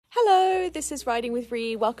Hello, this is Riding with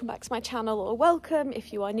Ree. Welcome back to my channel, or welcome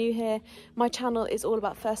if you are new here. My channel is all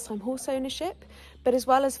about first-time horse ownership, but as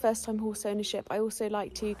well as first-time horse ownership, I also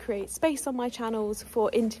like to create space on my channels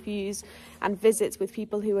for interviews and visits with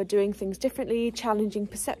people who are doing things differently, challenging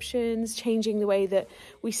perceptions, changing the way that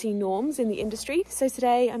we see norms in the industry. So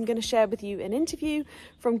today I'm going to share with you an interview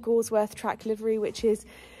from Gawsworth Track Livery, which is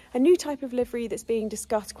a new type of livery that's being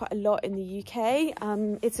discussed quite a lot in the UK.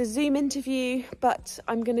 It's a Zoom interview, but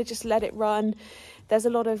I'm going to just let it run. There's a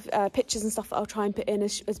lot of pictures and stuff that I'll try and put in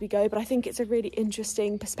as we go, but I think it's a really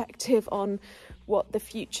interesting perspective on what the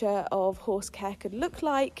future of horse care could look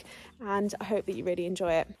like, and I hope that you really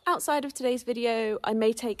enjoy it. Outside of today's video, I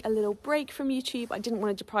may take a little break from YouTube. I didn't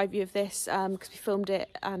want to deprive you of this because we filmed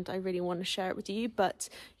it and I really want to share it with you, but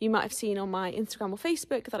you might have seen on my Instagram or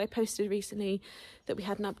Facebook that I posted recently that we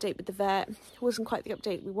had an update with the vet. It wasn't quite the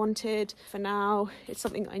update we wanted. For now, it's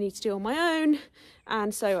something I need to do on my own,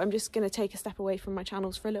 and so I'm just going to take a step away from my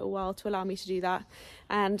channels for a little while to allow me to do that,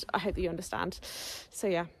 and I hope that you understand. So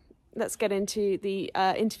yeah, let's get into the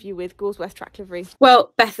interview with Gawsworth Track Livery.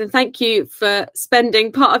 Well, Bethan, thank you for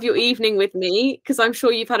spending part of your evening with me, because I'm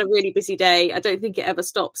sure you've had a really busy day. I don't think it ever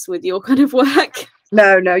stops with your kind of work.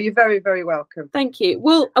 No, you're very, very welcome. Thank you.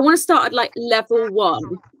 Well, I want to start at like level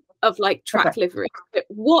one of like track livery.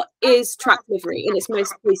 What is track livery in its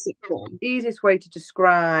most basic form? The easiest way to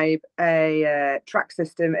describe a track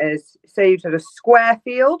system is, say you've got a square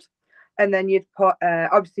field, and then you'd put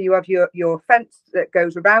obviously you have your fence that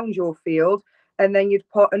goes around your field, and then you'd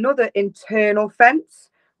put another internal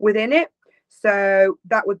fence within it. So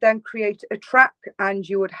that would then create a track, and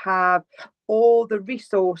you would have all the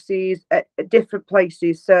resources at different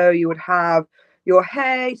places. So you would have your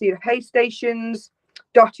hay, so you'd have hay stations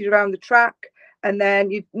dotted around the track, and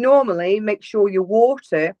then you normally make sure your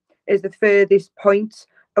water is the furthest point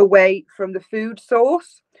away from the food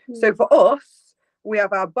source. So for us, we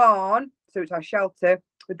have our barn, so it's our shelter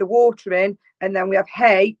with the water in, and then we have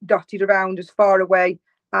hay dotted around as far away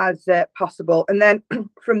as possible. And then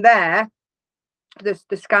from there,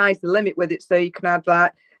 the sky's the limit with it. So you can have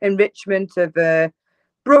that enrichment of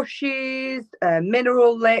brushes,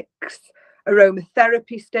 mineral licks,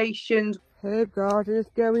 aromatherapy stations. Herb garden is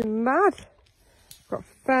going mad. Got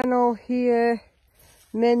fennel here,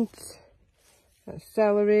 mint,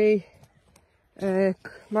 celery,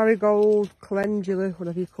 marigold, calendula,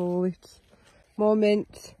 whatever you call it, more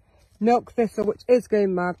mint, milk thistle, which is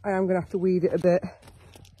going mad. I am going to have to weed it a bit,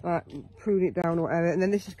 like prune it down or whatever. And then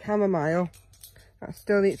this is chamomile. That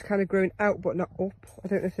still needs kind of growing out but not up. I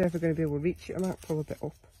don't know if they're ever going to be able to reach it. I might pull a bit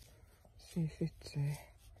up. See if it's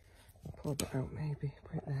pull it out, maybe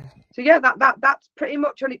put it there. So yeah, that's pretty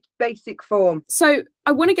much on its basic form. So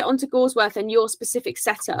I want to get onto Gawsworth and your specific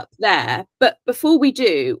setup there, but before we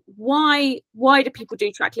do, why do people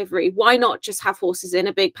do track livery? Why not just have horses in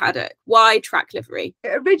a big paddock? Why track livery?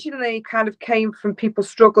 It originally kind of came from people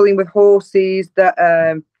struggling with horses that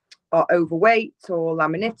are overweight or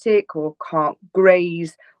laminitic or can't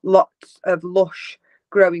graze lots of lush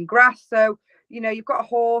growing grass. So you know, you've got a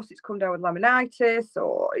horse, it's come down with laminitis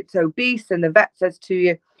or it's obese, and the vet says to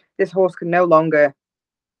you, this horse can no longer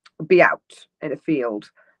be out in a field.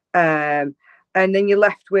 And then you're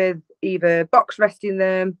left with either box resting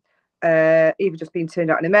them, either just being turned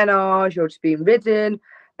out in a menage or just being ridden.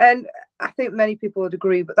 And I think many people would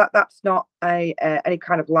agree, but that's not any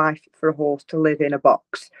kind of life for a horse to live in a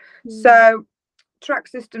box. So track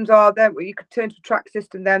systems are there. You could turn to a track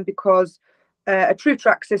system then, because a true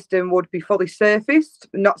track system would be fully surfaced.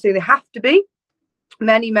 I'm not saying they have to be.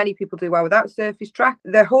 Many people do well without surface track.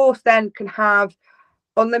 The horse then can have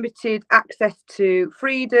unlimited access to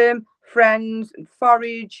freedom, friends and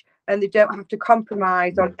forage, and they don't have to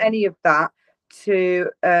compromise on any of that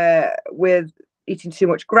with eating too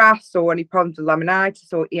much grass or any problems with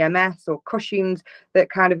laminitis or EMS or Cushing's that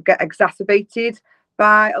kind of get exacerbated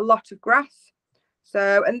by a lot of grass.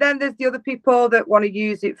 So, and then there's the other people that want to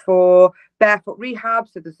use it for barefoot rehab.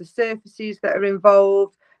 So there's the surfaces that are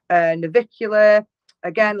involved, navicular,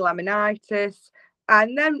 again, laminitis.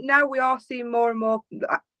 And then now we are seeing more and more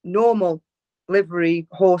normal livery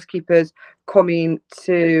horse keepers coming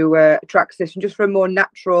to track system just for a more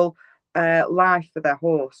natural life for their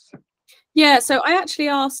horse. Yeah, so I actually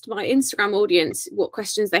asked my Instagram audience what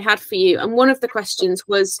questions they had for you, and one of the questions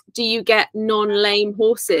was, do you get non-lame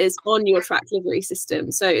horses on your track livery system?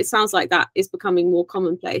 So it sounds like that is becoming more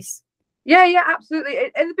commonplace. Yeah, absolutely.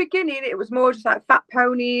 In the beginning, it was more just like fat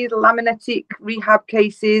ponies, laminitic rehab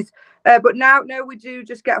cases, but now we do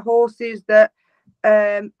just get horses that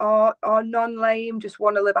are non-lame, just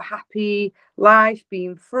want to live a happy life,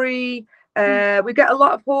 being free. We get a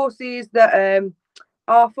lot of horses that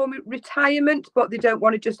are for retirement, but they don't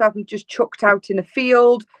want to just have them just chucked out in a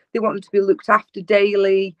field. They want them to be looked after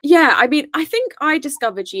daily. Yeah, I mean, I think I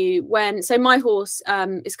discovered you when, so my horse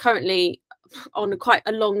is currently on quite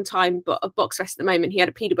a long time, but a box rest at the moment. He had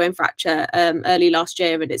a pedal bone fracture early last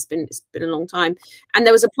year, and it's been a long time. And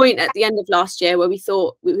there was a point at the end of last year where we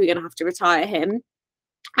thought we were going to have to retire him.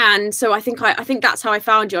 And so I think that's how I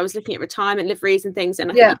found you. I was looking at retirement liveries and things,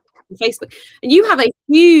 and I think you on Facebook, and you have a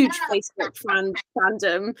huge Facebook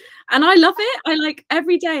fandom, and I love it. I like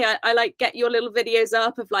every day I like get your little videos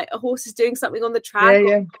up of like a horse is doing something on the track,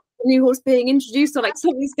 or a new horse being introduced, or like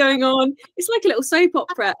something's going on. It's like a little soap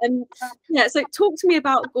opera. And yeah, so talk to me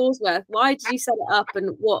about Gawsworth. Why did you set it up,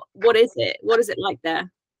 and what is it? What is it like there?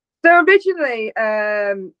 So originally,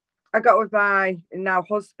 I got with my now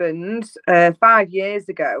husband 5 years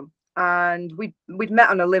ago, and we'd met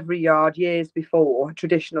on a livery yard years before, a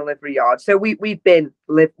traditional livery yard. So we'd been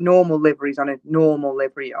normal liveries on a normal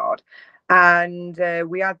livery yard, and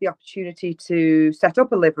we had the opportunity to set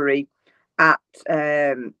up a livery at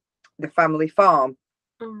the family farm.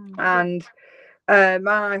 And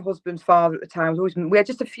my husband's father at the time was always, we had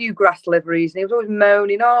just a few grass liveries, and he was always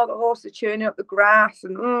moaning, oh, the horse are churning up the grass,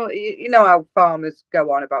 and oh, you know how farmers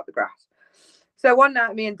go on about the grass. So one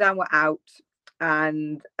night me and Dan were out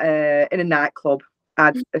and in a nightclub,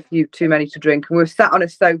 had a few too many to drink, and we were sat on a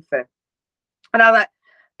sofa, and I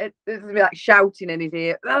it was like shouting in his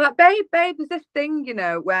ear, I was like, babe, there's this thing, you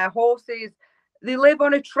know, where horses, they live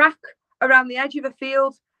on a track around the edge of a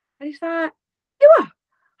field. And he's like, you are?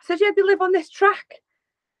 I said, yeah, they live on this track.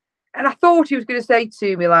 And I thought he was going to say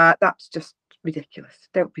to me, like, that's just ridiculous.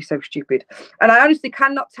 Don't be so stupid. And I honestly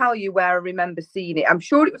cannot tell you where I remember seeing it. I'm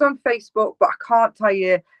sure it was on Facebook, but I can't tell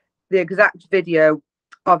you the exact video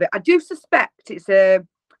of it. I do suspect it's a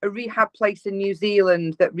rehab place in New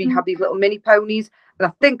Zealand that rehab these little mini ponies. And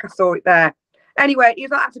I think I saw it there. Anyway, he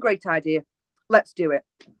was like, that's a great idea. Let's do it.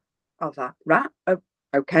 I was like, right, oh,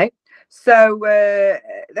 okay. So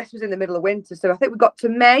this was in the middle of winter. So I think we got to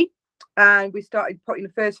May, and we started putting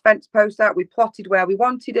the first fence post out. We plotted where we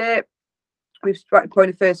wanted it. We started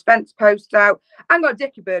putting the first fence post out. I got a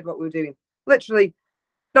dicky bird what we were doing. Literally,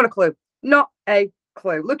 not a clue. Not a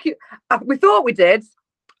clue. Look, we thought we did.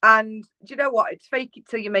 And do you know what? It's fake it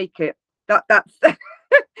till you make it. That's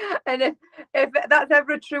and if that's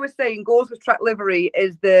ever a truer saying, Gawsworth Track Livery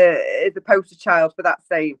is the poster child for that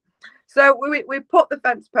saying. So we put the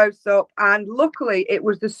fence posts up, and luckily it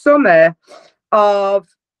was the summer of,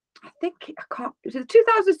 was it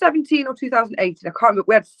 2017 or 2018? I can't remember.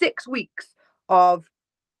 We had 6 weeks of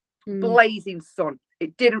blazing sun.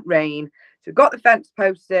 It didn't rain. So we got the fence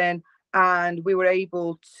posts in, and we were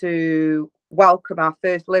able to welcome our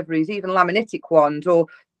first liveries, even laminitic ones, or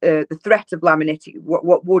the threat of laminitic,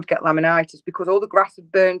 what would get laminitis, because all the grass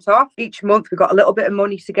had burnt off. Each month we got a little bit of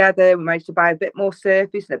money together. We managed to buy a bit more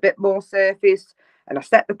surface and a bit more surface, and I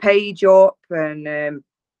set the page up, and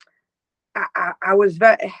I was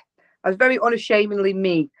very unashamedly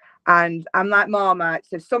me. And I'm like Marmite.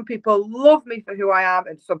 So some people love me for who I am,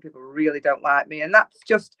 and some people really don't like me. And that's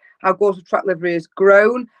just how Gawsworth Track Livery has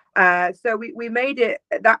grown. So we made it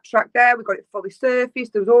at that track there. We got it fully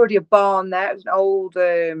surfaced. There was already a barn there. It was an old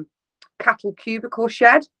cattle cubicle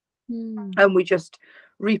shed, and we just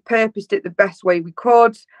repurposed it the best way we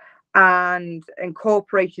could and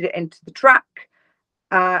incorporated it into the track,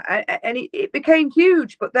 and it became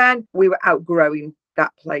huge. But then we were outgrowing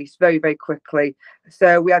that place very, very quickly,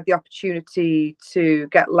 so we had the opportunity to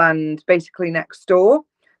get land basically next door,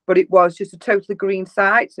 but it was just a totally green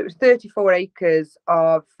site. So it was 34 acres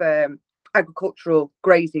of agricultural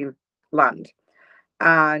grazing land,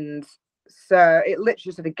 and so it literally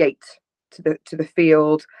just had a gate to the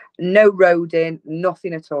field, no road in,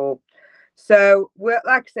 nothing at all. So we're,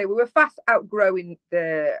 like I say, we were fast outgrowing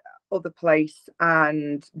the other place,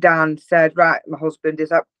 and Dan said, right, my husband, is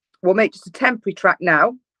that we'll make just a temporary track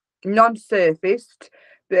now, non-surfaced,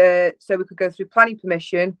 so we could go through planning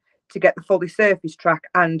permission to get the fully surfaced track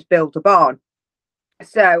and build a barn.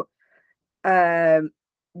 So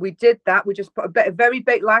we did that. We just put a bit of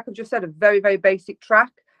like I've just said, a very, very basic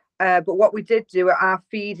track. But what we did do at our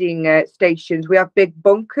feeding stations, we have big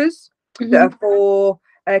bunkers that are for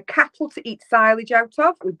cattle to eat silage out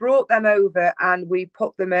of. We brought them over and we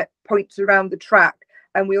put them at points around the track.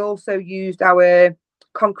 And we also used our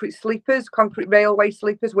concrete sleepers, concrete railway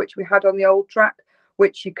sleepers, which we had on the old track,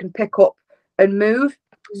 which you can pick up and move.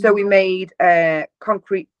 So we made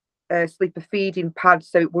concrete sleeper feeding pads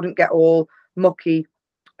so it wouldn't get all mucky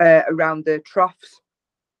around the troughs.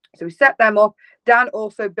 So we set them up. Dan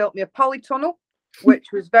also built me a polytunnel, which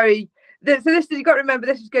was very. So this is, you've got to remember,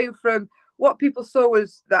 this is going from what people saw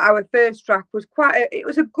was that our first track was it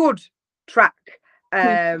was a good track.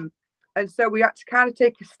 And so we had to kind of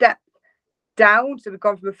take a step down. So we've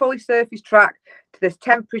gone from a fully surfaced track to this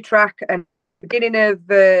temporary track, and beginning of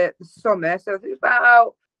the summer, so it was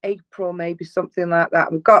about April, maybe something like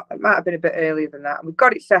that. It might have been a bit earlier than that. And we've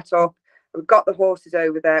got it set up. We've got the horses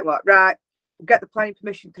over there. We're like, right, we'll get the planning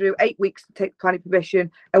permission through. 8 weeks to take the planning permission,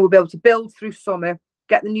 and we'll be able to build through summer,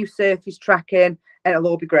 get the new surface track in, and it'll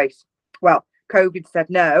all be great. Well, COVID said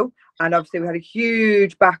no, and obviously we had a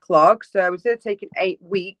huge backlog. So instead of taking 8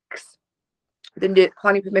 weeks, the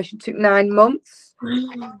planning permission took 9 months.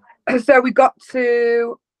 So we got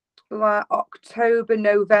to like October,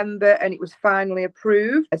 November, and it was finally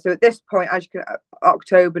approved. And so at this point, as you can,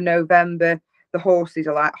 October, November, the horses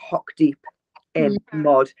are like hock deep in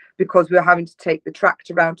mud because we were having to take the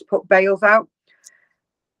tractor around to put bales out.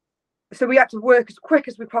 So we had to work as quick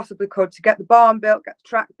as we possibly could to get the barn built, get the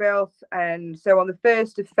track built. And so on the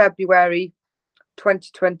 1st of February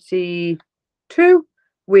 2022,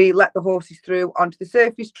 we let the horses through onto the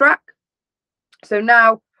surface track. So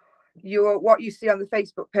now what you see on the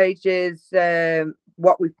Facebook page is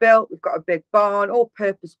what we've built. We've got a big barn, all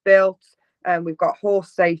purpose built, and we've got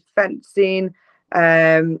horse safe fencing.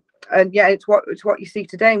 And yeah, it's what you see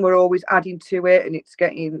today, and we're always adding to it, and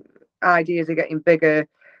ideas are getting bigger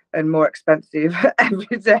and more expensive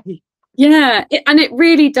every day. Yeah, and it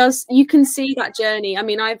really does. You can see that journey. I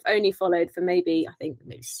mean, I've only followed for maybe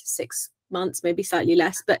 6 months, maybe slightly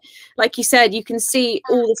less, but like you said, you can see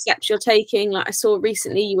all the steps you're taking. Like I saw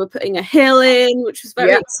recently you were putting a hill in, which was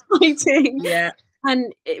very exciting. Yeah,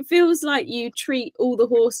 and it feels like you treat all the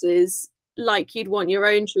horses like you'd want your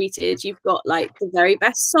own treated. You've got like the very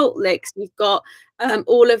best salt licks, you've got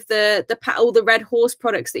all of all the red horse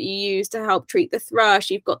products that you use to help treat the thrush,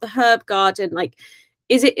 you've got the herb garden. Like,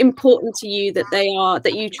 is it important to you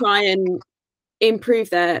that you try and improve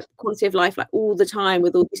their quality of life like all the time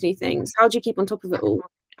with all these new things? How do you keep on top of it all?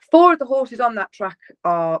 4 of the horses on that track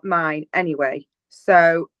are mine anyway.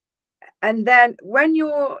 So, and then when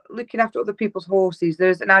you're looking after other people's horses,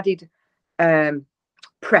 there's an added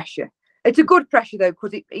pressure. It's a good pressure though,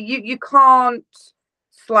 because you can't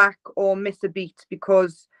slack or miss a beat,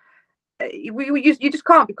 because you just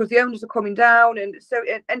can't, because the owners are coming down, and so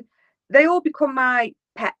and they all become my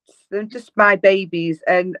pets. They're just my babies,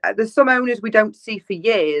 and there's some owners we don't see for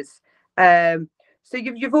years. So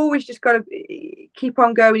you've always just got to keep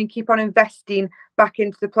on going and keep on investing back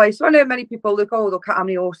into the place. So I know many people look at how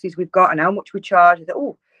many horses we've got and how much we charge. They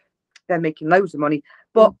think, they're making loads of money,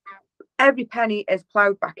 but every penny is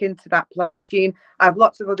ploughed back into that machine. I have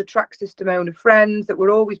lots of other track system owner friends that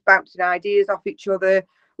we're always bouncing ideas off each other.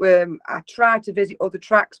 I try to visit other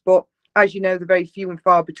tracks, but as you know, they're very few and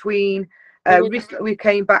far between. Recently, we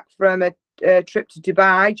came back from a trip to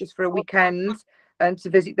Dubai just for a weekend and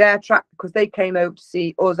to visit their track, because they came over to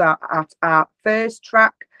see us at our first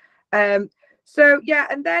track. So yeah,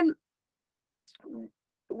 and then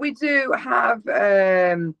we do have,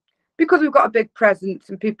 because we've got a big presence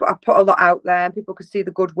and I put a lot out there, and people can see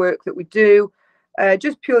the good work that we do,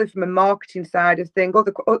 just purely from a marketing side of things.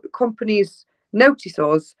 Other companies notice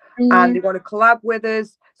us and they want to collab with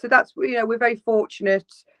us. So that's, we're very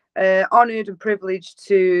fortunate, honoured and privileged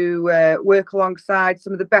to work alongside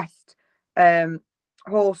some of the best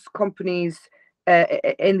horse companies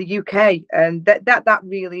in the UK, and that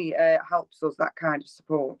really helps us, that kind of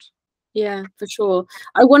support. Yeah, for sure.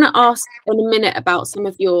 I want to ask in a minute about some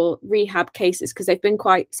of your rehab cases, because they've been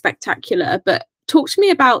quite spectacular, but talk to me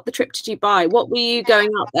about the trip to Dubai. What were you going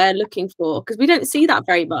out there looking for? Because we don't see that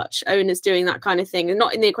very much, owners doing that kind of thing, and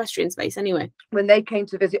not in the equestrian space anyway. When they came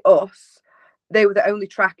to visit us, they were the only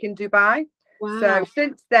track in Dubai. Wow. So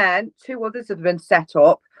since then, 2 others have been set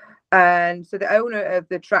up. And so the owner of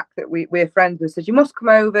the track that we're friends with said, you must come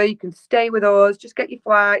over, you can stay with us, just get your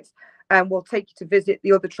flights, and we'll take you to visit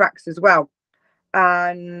the other tracks as well.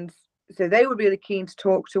 And so they were really keen to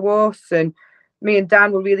talk to us, and me and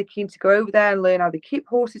Dan were really keen to go over there and learn how they keep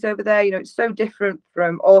horses over there. It's so different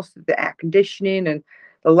from us, the air conditioning and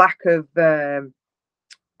the lack of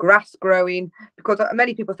grass growing, because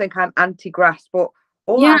many people think I'm anti-grass, but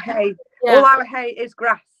all our hay is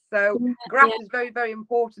grass. So grass is very, very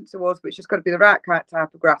important to us, but it's just got to be the right kind of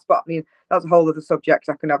type of grass. But I mean, that's a whole other subject.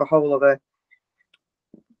 I can have a whole other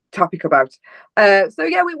topic about. So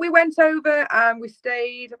yeah, we went over and we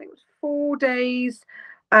stayed, I think it was 4 days.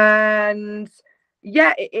 And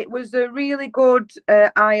yeah, it was a really good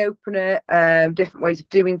eye-opener, different ways of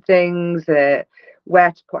doing things,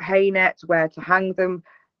 where to put hay nets, where to hang them,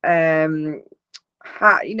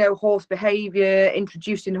 horse behaviour,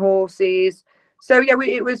 introducing horses. So yeah,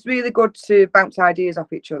 it was really good to bounce ideas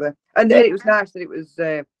off each other, and it was nice that it was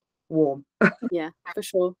warm. Yeah, for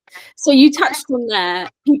sure. So you touched on there,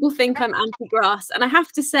 people think I'm anti-grass, and I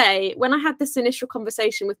have to say, when I had this initial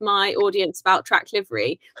conversation with my audience about track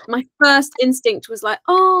livery, my first instinct was like,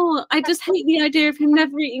 oh, I just hate the idea of him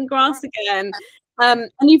never eating grass again.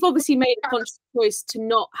 And you've obviously made a conscious choice to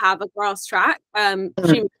not have a grass track,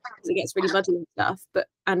 presumably because it gets really muddy and stuff,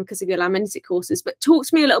 and because of your laminitic horses. But talk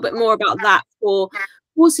to me a little bit more about that for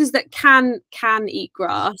horses that can eat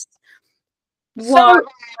grass. Why do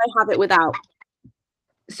I have it without?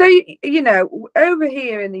 So, you know, over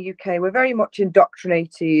here in the UK, we're very much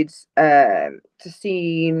indoctrinated to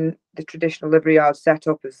seeing the traditional livery yard set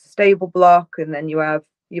up as a stable block, and then you have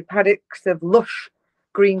your paddocks of lush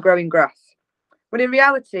green growing grass. But in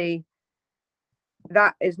reality,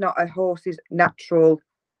 that is not a horse's natural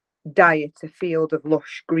diet, a field of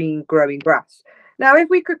lush green growing grass. Now, if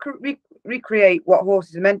we could recreate what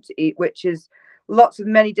horses are meant to eat, which is lots of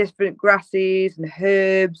many different grasses and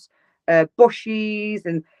herbs, bushes,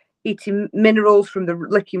 and eating minerals from the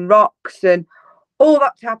licking rocks and all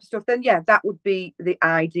that type of stuff, then yeah, that would be the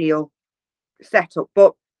ideal setup.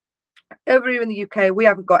 But over here in the UK, we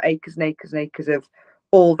haven't got acres and acres and acres of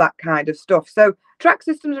all that kind of stuff. So track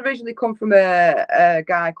systems originally come from a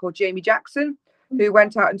guy called Jamie Jackson, who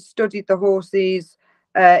went out and studied the horses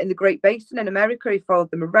in the Great Basin in America. He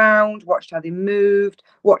followed them around, watched how they moved,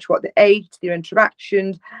 watched what they ate, their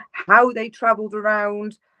interactions, how they travelled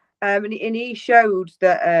around. And he showed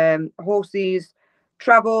that horses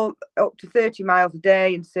travel up to 30 miles a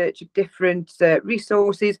day in search of different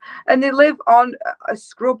resources, and they live on a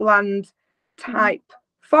scrubland type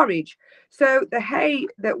forage. So the hay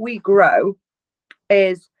that we grow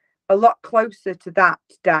is a lot closer to that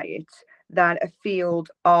diet than a field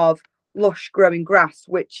of lush growing grass,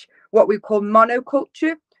 which what we call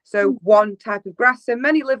monoculture. So one type of grass. So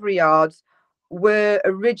many livery yards were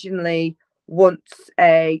originally once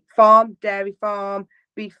a farm, dairy farm,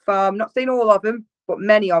 beef farm, not saying all of them, but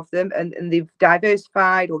many of them, and they've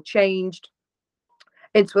diversified or changed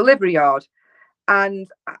into a livery yard. And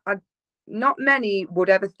not many would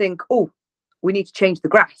ever think, oh, we need to change the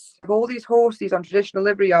grass. All these horses on traditional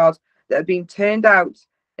livery yards that have been turned out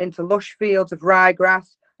into lush fields of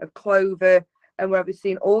ryegrass, of clover, and where we've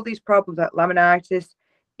seen all these problems like laminitis,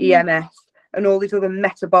 EMS, and all these other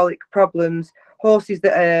metabolic problems, horses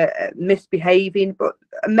that are misbehaving, but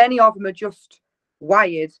many of them are just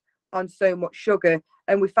wired on so much sugar.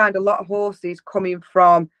 And we find a lot of horses coming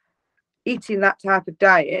from eating that type of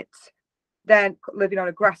diet, then living on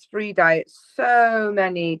a grass-free diet, so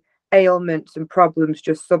many ailments and problems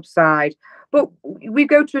just subside. But we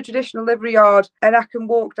go to a traditional livery yard and I can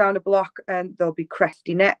walk down a block and there'll be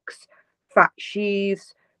cresty necks, fat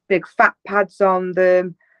sheaths, big fat pads on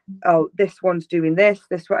them. Oh, this one's doing this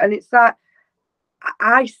one. And it's that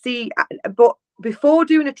I see, but before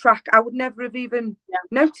doing a track, I would never have even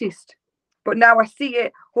noticed. But now I see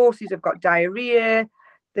it. Horses have got diarrhea.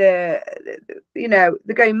 They're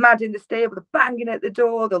going mad in the stable. They're banging at the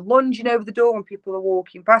door. They're lunging over the door when people are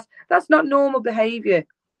walking past. That's not normal behaviour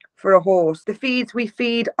for a horse. The feeds we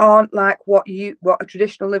feed aren't like what a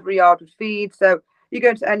traditional livery yard would feed. So you go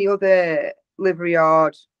into any other livery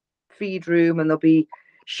yard feed room and there'll be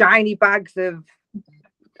shiny bags of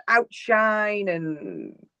outshine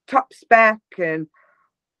and top spec and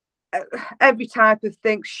every type of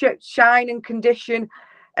thing, shine and condition,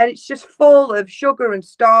 and it's just full of sugar and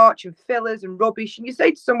starch and fillers and rubbish. And you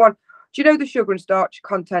say to someone, do you know the sugar and starch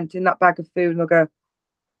content in that bag of food? And they'll go,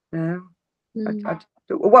 no.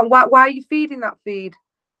 Why are you feeding that feed?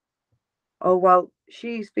 Oh, well,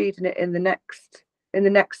 she's feeding it in the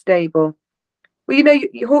next stable. Well, you know,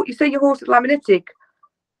 you say your horse is laminitic.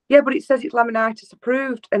 Yeah, but it says it's laminitis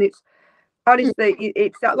approved, and it's honestly,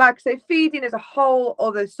 it's like I say, feeding is a whole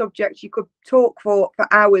other subject you could talk for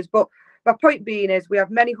hours. But my point being is, we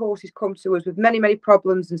have many horses come to us with many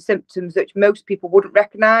problems and symptoms that most people wouldn't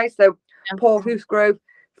recognise. So poor hoof growth,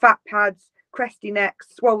 fat pads, cresty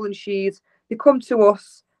necks, swollen sheaths. They come to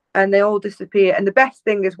us and they all disappear. And the best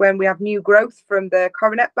thing is when we have new growth from the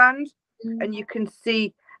coronet band, and you can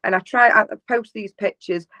see. And I post these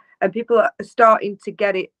pictures, and people are starting to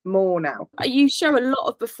get it more now. You show a lot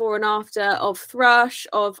of before and after of thrush,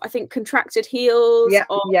 of I think contracted heels,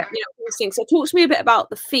 these things. So talk to me a bit about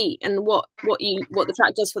the feet and what the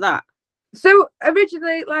track does for that. So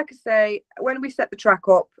originally, like I say, when we set the track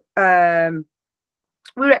up,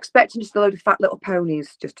 we were expecting just a load of fat little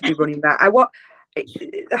ponies just to be running that. I want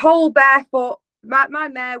the whole barefoot my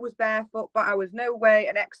mare was barefoot, but I was no way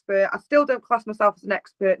an expert. I still don't class myself as an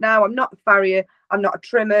expert now. I'm not a farrier. I'm not a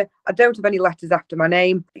trimmer. I don't have any letters after my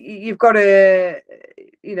name. You've got to,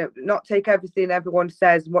 you know, not take everything everyone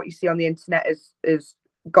says and what you see on the internet as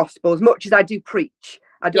gospel. As much as I do preach,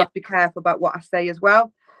 I do have to be careful about what I say as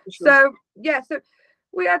well. Sure. So yeah, so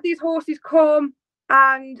we had these horses come,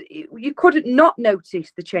 and you couldn't not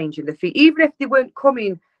notice the change in the feet, even if they weren't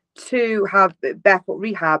coming to have barefoot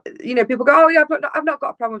rehab. You know, people go, oh yeah, I've not got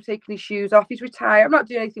a problem with taking his shoes off. He's retired. I'm not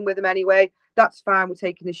doing anything with him anyway. That's fine. We're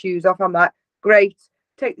taking the shoes off. I'm like, great.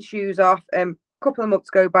 Take the shoes off. A couple of months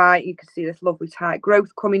go by. You can see this lovely tight growth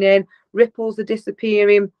coming in. Ripples are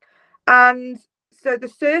disappearing. And so the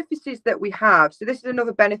surfaces that we have, so this is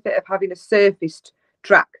another benefit of having a surfaced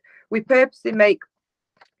track. We purposely make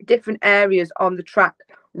different areas on the track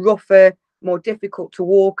rougher, more difficult to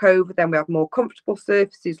walk over. Then we have more comfortable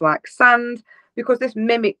surfaces like sand, because this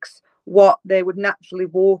mimics what they would naturally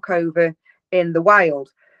walk over in the wild.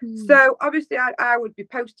 So obviously I would be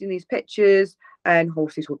posting these pictures and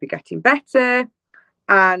horses would be getting better,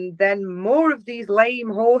 and then more of these lame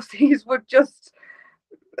horses would just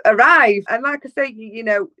arrive. And like I say, you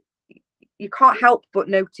know, you can't help but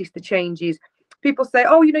notice the changes. People say,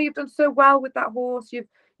 oh, you know, you've done so well with that horse,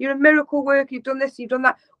 you're a miracle worker, you've done this, you've done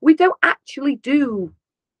that. We don't actually do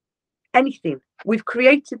anything. We've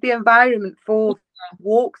created the environment for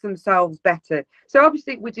walk themselves better. So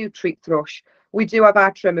obviously we do treat thrush, we do have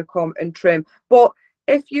our trimmer come and trim, but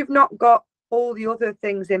if you've not got all the other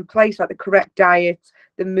things in place, like the correct diet,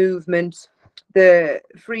 the movement, the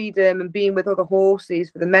freedom, and being with other horses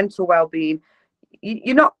for the mental well-being,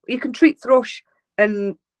 you can treat thrush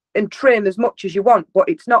and trim as much as you want, but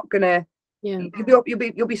it's not gonna, you'll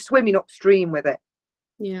be swimming upstream with it.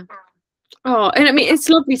 Yeah. Oh, and I mean, it's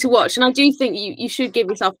lovely to watch, and I do think you should give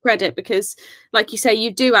yourself credit, because like you say,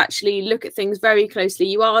 you do actually look at things very closely.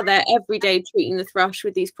 You are there every day treating the thrush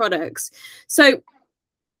with these products. So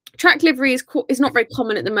track livery is not very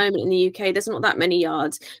common at the moment in the UK. There's not that many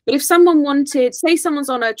yards. But if someone wanted, say someone's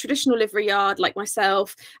on a traditional livery yard like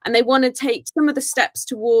myself, and they want to take some of the steps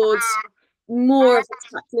towards more of a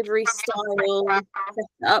track livery style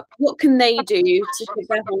setup, what can they do to give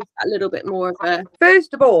their horse a little bit more of a...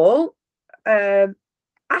 First of all,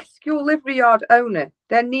 ask your livery yard owner.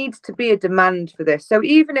 There needs to be a demand for this. So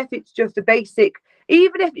even if it's just a basic,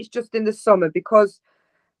 even if it's just in the summer, because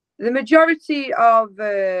the majority of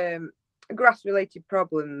grass related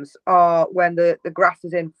problems are when the grass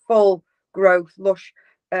is in full growth, lush,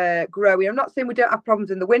 growing. I'm not saying we don't have problems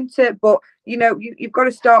in the winter, but you know, you've got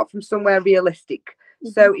to start from somewhere realistic.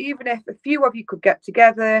 So even if a few of you could get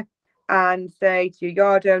together and say to your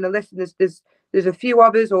yard owner, listen, there's a few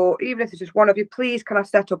of us, or even if it's just one of you, please can I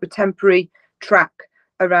set up a temporary track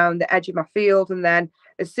around the edge of my field, and then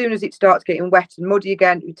as soon as it starts getting wet and muddy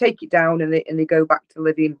again, you take it down and they go back to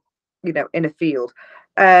living, you know, in a field.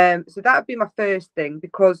 So that would be my first thing,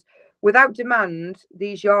 because without demand,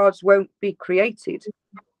 these yards won't be created.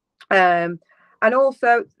 And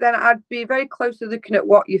also then I'd be very closely looking at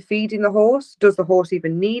what you're feeding the horse. Does the horse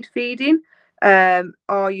even need feeding?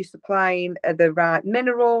 Are you supplying the right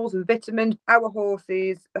minerals and vitamins? Our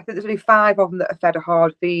horses, I think there's only 5 of them that are fed a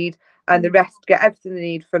hard feed, and the rest get everything they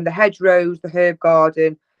need from the hedgerows, the herb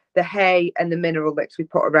garden, the hay, and the mineral licks we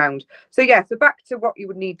put around. So yeah, so back to what you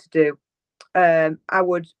would need to do. I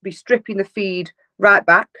would be stripping the feed right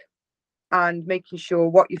back and making sure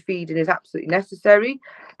what you're feeding is absolutely necessary.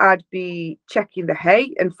 I'd be checking the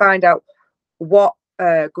hay and find out what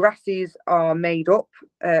grasses are made up,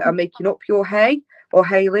 are making up your hay or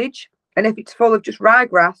haylage. And if it's full of just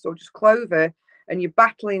ryegrass or just clover, and you're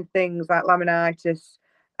battling things like laminitis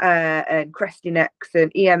and cresty necks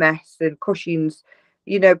and EMS and Cushing's,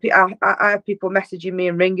 you know, I have people messaging me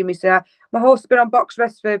and ringing me saying, my horse has been on box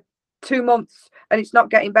rest for 2 months and it's not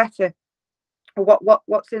getting better.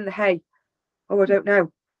 What's in the hay? Oh, I don't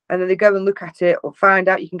know. And then they go and look at it or find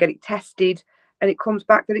out, you can get it tested, and it comes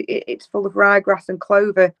back that it's full of ryegrass and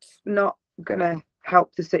clover. It's not going to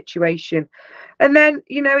help the situation. And then,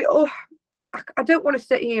 you know, I don't want to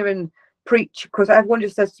sit here and preach, because everyone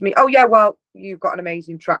just says to me, oh yeah, well, you've got an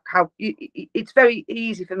amazing track. It's very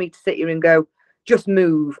easy for me to sit here and go, just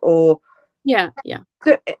move, or yeah.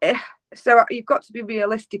 So you've got to be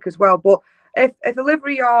realistic as well. But if a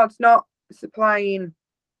livery yard's not supplying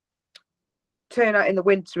turnout in the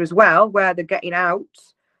winter as well, where they're getting out,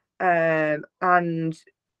 and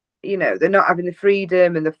you know, they're not having the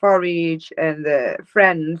freedom and the forage and the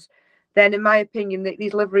friends, then in my opinion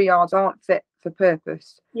these livery yards aren't fit for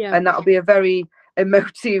purpose. And that'll be a very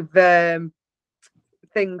emotive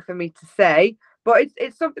thing for me to say, but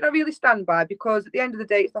it's something I really stand by, because at the end of the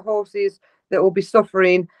day, it's the horses that will be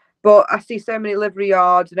suffering. But I see so many livery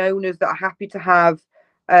yards and owners that are happy to have,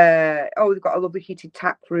 oh, they've got a lovely heated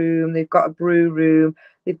tap room, they've got a brew room,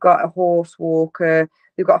 they've got a horse walker,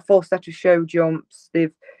 they've got a full set of show jumps,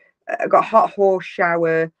 they've got a hot horse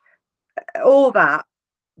shower, all that.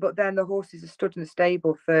 But then the horses are stood in the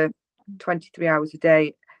stable for 23 hours a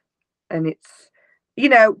day. And it's, you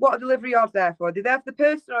know, what are the livery yards there for? Are they there for the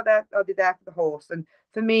person, or are they there for the horse? And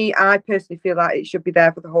for me, I personally feel like it should be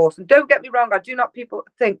there for the horse. And don't get me wrong, I do not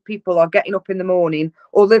think people are getting up in the morning,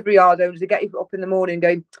 or livery yard owners are getting up in the morning and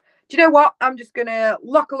going, do you know what? I'm just going to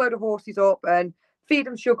lock a load of horses up and feed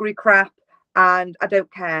them sugary crap, and I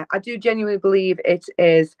don't care. I do genuinely believe it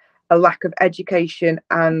is a lack of education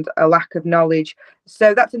and a lack of knowledge.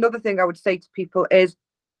 So that's another thing I would say to people is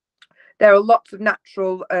there are lots of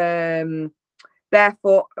natural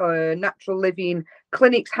barefoot natural living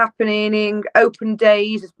clinics happening, open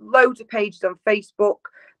days. There's loads of pages on Facebook.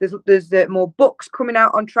 There's more books coming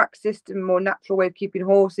out on track system, more natural way of keeping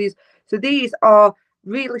horses. So these are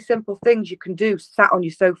really simple things you can do sat on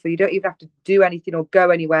your sofa. You don't even have to do anything or go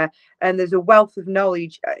anywhere, and there's a wealth of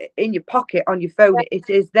knowledge in your pocket on your phone. It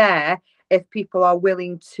is there if people are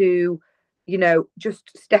willing to, you know,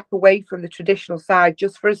 just step away from the traditional side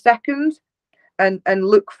just for a second and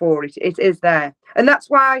look for it. It is there. And that's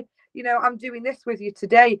why, you know, I'm doing this with you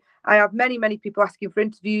today. I have many people asking for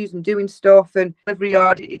interviews and doing stuff, and every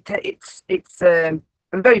yard I'm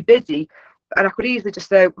very busy, and I could easily just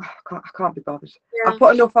say, oh, I can't be bothered. I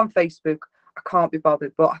put enough on Facebook, I can't be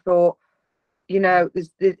bothered. But I thought, you know, there's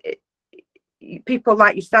people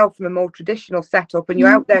like yourself from a more traditional setup, and you're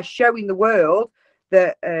out there showing the world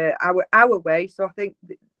that our way. So I think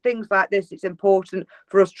things like this, it's important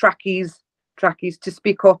for us trackies to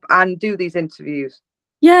speak up and do these interviews.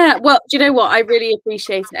 Yeah, well, do you know what? I really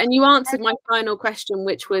appreciate it. And you answered my final question,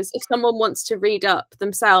 which was if someone wants to read up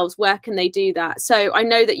themselves, where can they do that? So I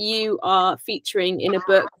know that you are featuring in a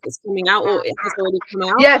book that's coming out, or it has already come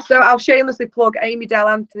out. Yeah, so I'll shamelessly plug Amy Dell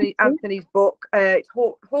Anthony's book. It's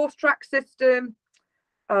Horse Track System.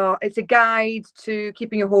 It's a guide to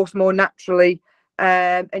keeping your horse more naturally.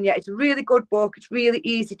 And yeah, it's a really good book. It's really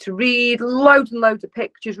easy to read, loads and loads of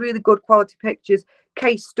pictures, really good quality pictures,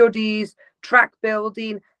 case studies, track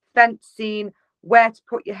building, fencing, where to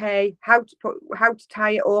put your hay, how to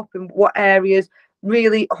tie it up and what areas.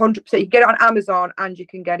 Really 100%. You can get it on Amazon, and you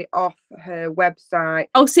can get it off her website.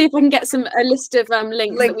 I'll see if I can get a list of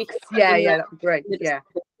links that we can that'd be great.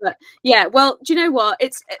 But yeah, well, do you know what,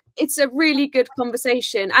 it's a really good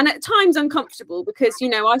conversation, and at times uncomfortable, because, you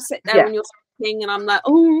know, I sit there when you're speaking and I'm like,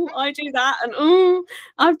 oh, I do that, and oh,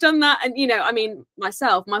 I've done that, and, you know, I mean,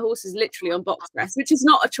 myself, my horse is literally on box rest, which is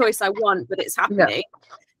not a choice I want, but it's happening.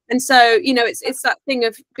 And so, you know, it's that thing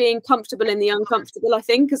of being comfortable in the uncomfortable, I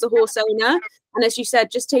think, as a horse owner. And as you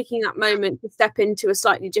said, just taking that moment to step into a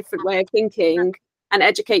slightly different way of thinking and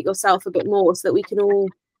educate yourself a bit more, so that we can all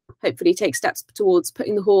hopefully take steps towards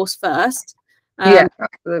putting the horse first. Yeah,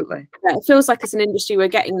 absolutely. Yeah, it feels like as an industry we're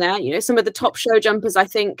getting there. You know, some of the top show jumpers, I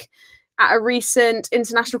think, at a recent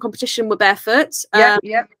international competition were barefoot. That's so right. You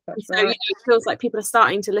know, it feels like people are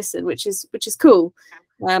starting to listen, which is cool.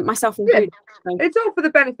 Myself included. It's all for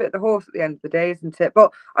the benefit of the horse at the end of the day, isn't it?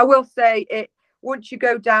 But I will say, once you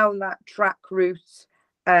go down that track route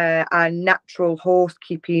and natural horse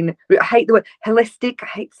keeping, I hate the word holistic. I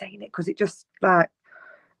hate saying it because it just like,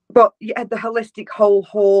 but yeah, the holistic whole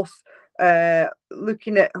horse,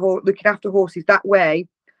 looking after horses that way,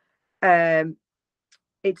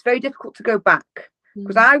 it's very difficult to go back.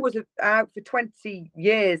 Because I was out for 20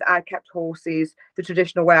 years, I kept horses the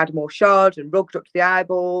traditional way. I had them all shod and rugged up to the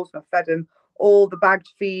eyeballs. I fed them all the bagged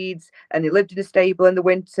feeds, and they lived in a stable in the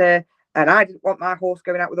winter. And I didn't want my horse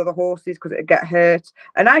going out with other horses because it'd get hurt.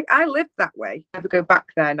 And I lived that way. I never go back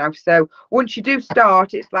there now. So once you do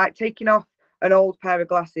start, it's like taking off an old pair of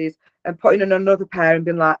glasses and putting on another pair and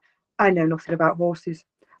being like, I know nothing about horses.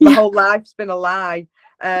 My whole life's been a lie.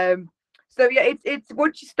 So yeah, it's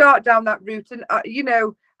once you start down that route, and you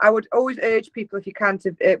know, I would always urge people, if you can,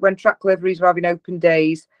 to when track liveries are having open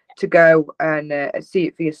days, to go and see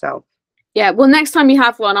it for yourself. Yeah, well, next time you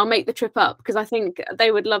have one, I'll make the trip up, because I think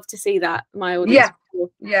they would love to see that. My audience.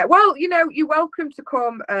 Yeah. Well, you know, you're welcome to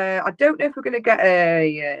come. I don't know if we're going to get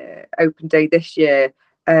a open day this year.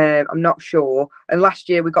 I'm not sure. And last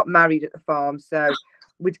year we got married at the farm, so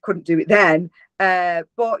we couldn't do it then.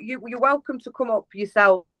 But you're welcome to come up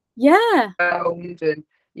yourself. Yeah. And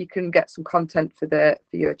you can get some content for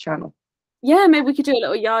your channel. Yeah, maybe we could do a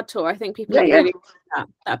little yard tour. I think people would really like that.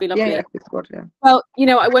 That'd be lovely. Yeah, it's good, yeah. Well, you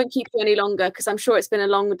know, I won't keep you any longer because I'm sure it's been a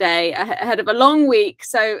long day ahead of a long week.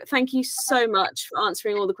 So thank you so much for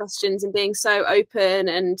answering all the questions and being so open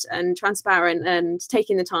and transparent and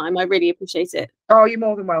taking the time. I really appreciate it. Oh, you're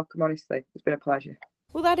more than welcome, honestly. It's been a pleasure.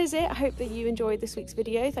 Well, that is it. I hope that you enjoyed this week's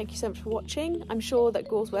video. Thank you so much for watching. I'm sure that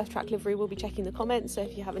Gawsworth Track Livery will be checking the comments, so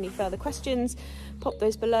if you have any further questions, pop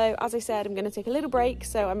those below. As I said, I'm going to take a little break,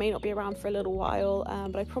 so I may not be around for a little while,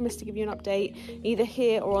 but I promise to give you an update either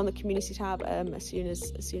here or on the community tab as soon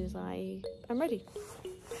as I am ready.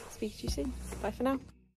 Speak to you soon. Bye for now.